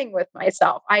aligning with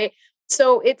myself.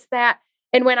 So it's that.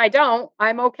 And when I don't,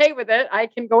 I'm okay with it. I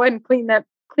can go ahead and clean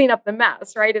up the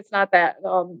mess, right? It's not that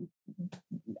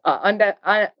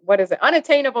what is it?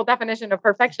 Unattainable definition of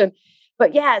perfection.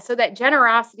 But yeah, so that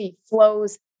generosity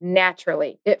flows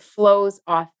naturally. It flows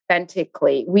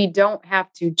authentically. We don't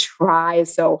have to try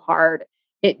so hard.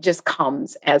 It just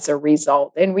comes as a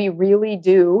result. And we really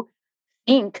do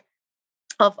think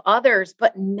of others,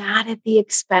 but not at the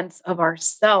expense of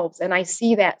ourselves. And I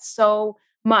see that so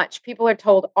much. People are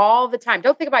told all the time,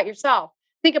 don't think about yourself,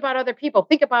 think about other people,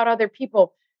 think about other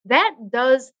people. That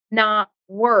does not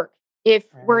work if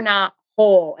we're Right. not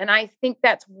whole. And I think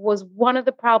that was one of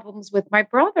the problems with my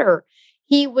brother.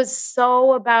 He was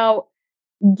so about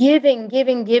giving,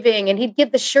 giving, giving, and he'd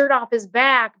give the shirt off his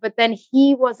back, but then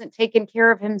he wasn't taking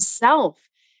care of himself.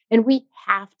 And we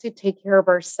have to take care of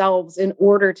ourselves in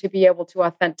order to be able to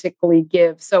authentically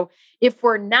give. So if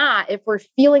we're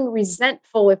feeling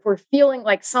resentful, if we're feeling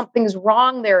like something's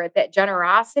wrong there at that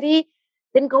generosity,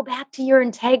 then go back to your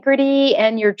integrity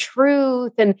and your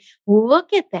truth and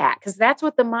look at that, because that's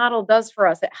what the model does for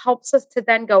us. It helps us to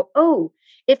then go, oh,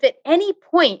 if at any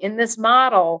point in this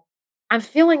model, I'm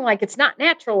feeling like it's not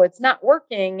natural, it's not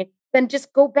working, then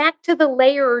just go back to the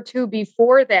layer or two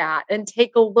before that and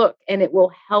take a look, and it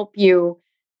will help you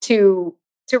to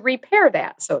repair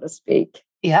that, so to speak.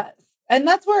 Yes. And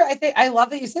that's where I think I love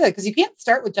that you say that because you can't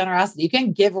start with generosity. You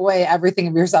can't give away everything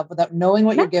of yourself without knowing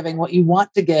what Yeah. you're giving, what you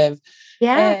want to give,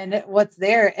 Yeah. and what's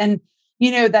there. And,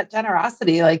 that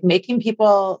generosity, like making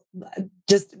people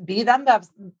just be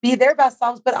be their best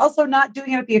selves, but also not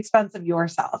doing it at the expense of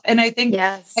yourself. And I think,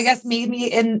 Yes. I guess maybe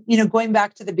in, going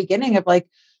back to the beginning of like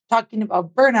talking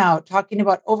about burnout, talking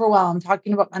about overwhelm,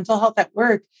 talking about mental health at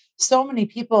work, so many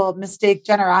people mistake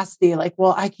generosity. Like,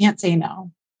 well, I can't say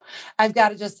no. I've got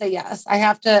to just say yes. I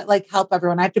have to like help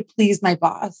everyone. I have to please my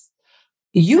boss.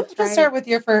 You That's have to right. start with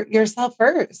yourself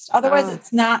first. Otherwise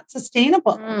it's not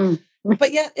sustainable.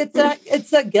 But yet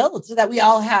it's a guilt that we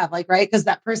all have, like, right. Cause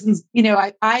that person's,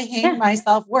 I hang my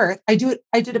self-worth. I did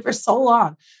it for so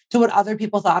long to what other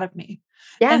people thought of me.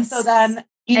 Yes. And so then,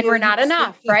 and we're not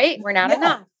enough, right? We're not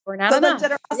enough. We're not enough. So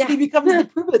then generosity becomes the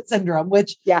prove it syndrome,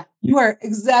 which you are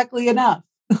exactly enough.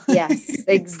 Yes,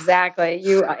 exactly.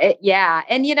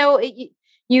 And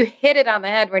you hit it on the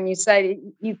head when you said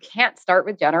you can't start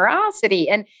with generosity.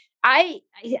 And I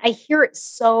hear it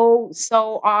so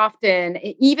often.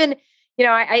 Even,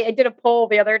 I did a poll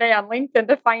the other day on LinkedIn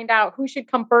to find out who should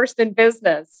come first in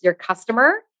business, your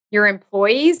customer, your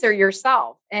employees, or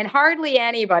yourself. And hardly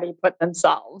anybody put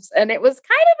themselves. And it was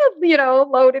kind of a,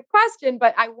 loaded question,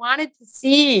 but I wanted to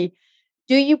see,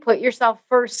 do you put yourself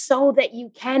first so that you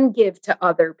can give to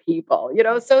other people,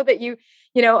 so that a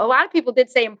lot of people did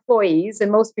say employees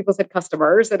and most people said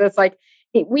customers. And it's like,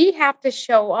 we have to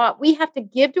show up. We have to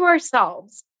give to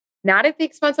ourselves, not at the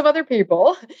expense of other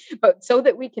people, but so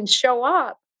that we can show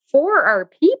up for our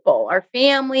people, our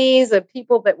families, the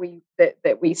people that we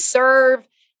serve,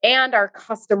 and our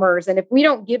customers. And if we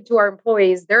don't give to our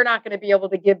employees, they're not going to be able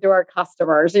to give to our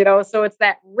customers, so it's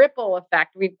that ripple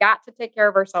effect. We've got to take care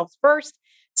of ourselves first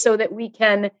so that we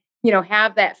can,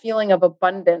 have that feeling of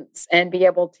abundance and be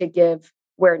able to give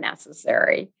where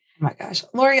necessary. Oh my gosh,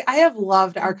 Laurie, I have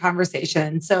loved our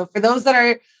conversation. So for those that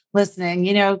are listening,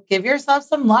 give yourself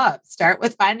some love. Start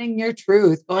with finding your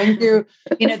truth, going through,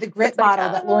 the grit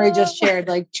model that Laurie just shared,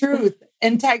 like truth,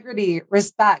 integrity,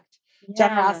 respect,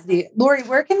 generosity. Laurie,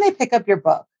 where can they pick up your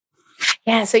book?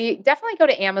 Yeah, so you definitely go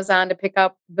to Amazon to pick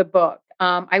up the book.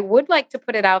 I would like to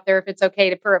put it out there if it's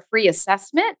okay for a free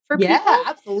assessment for people. Yeah,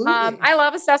 absolutely. I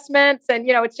love assessments and,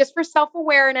 it's just for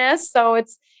self-awareness. So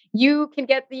you can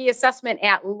get the assessment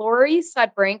at Laurie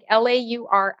Sudbrink,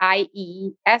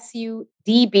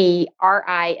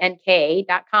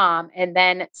 LaurieSudbrink.com and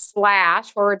then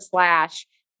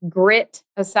 //grit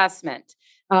assessment.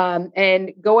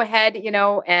 And go ahead,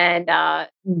 and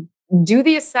do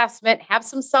the assessment, have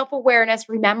some self-awareness,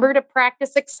 remember to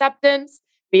practice acceptance,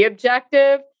 be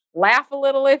objective, laugh a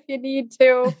little if you need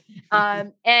to.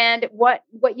 And what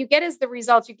you get is the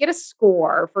results. You get a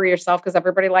score for yourself because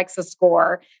everybody likes a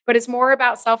score, but it's more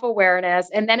about self-awareness.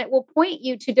 And then it will point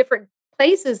you to different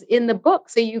places in the book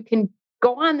so you can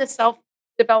go on the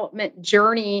self-development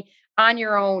journey on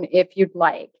your own if you'd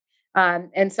like.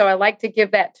 And so I like to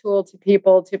give that tool to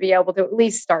people to be able to at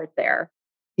least start there.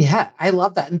 Yeah, I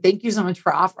love that. And thank you so much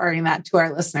for offering that to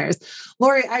our listeners.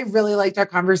 Laurie, I really liked our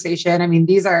conversation. I mean,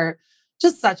 these are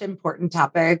just such important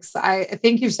topics. I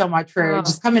thank you so much for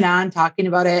just coming on, talking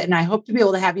about it. And I hope to be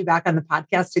able to have you back on the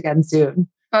podcast again soon.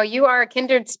 Oh, you are a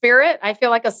kindred spirit. I feel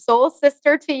like a soul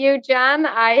sister to you, Jen.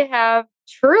 I have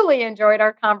truly enjoyed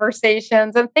our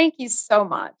conversations and thank you so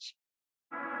much.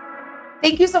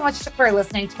 Thank you so much for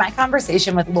listening to my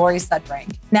conversation with Laurie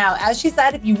Sudbrink. Now, as she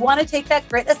said, if you want to take that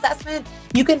grit assessment,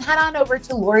 you can head on over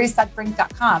to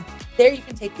lauriesudbrink.com. There you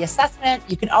can take the assessment.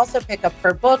 You can also pick up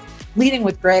her book, Leading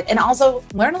with Grit, and also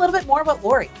learn a little bit more about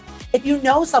Laurie. If you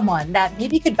know someone that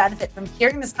maybe could benefit from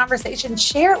hearing this conversation,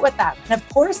 share it with them. And of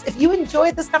course, if you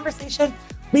enjoyed this conversation,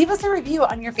 leave us a review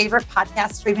on your favorite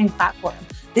podcast streaming platform.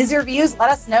 These reviews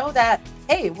let us know that,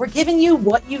 hey, we're giving you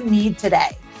what you need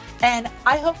today. And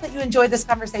I hope that you enjoyed this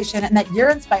conversation and that you're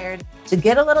inspired to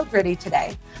get a little gritty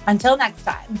today. Until next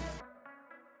time.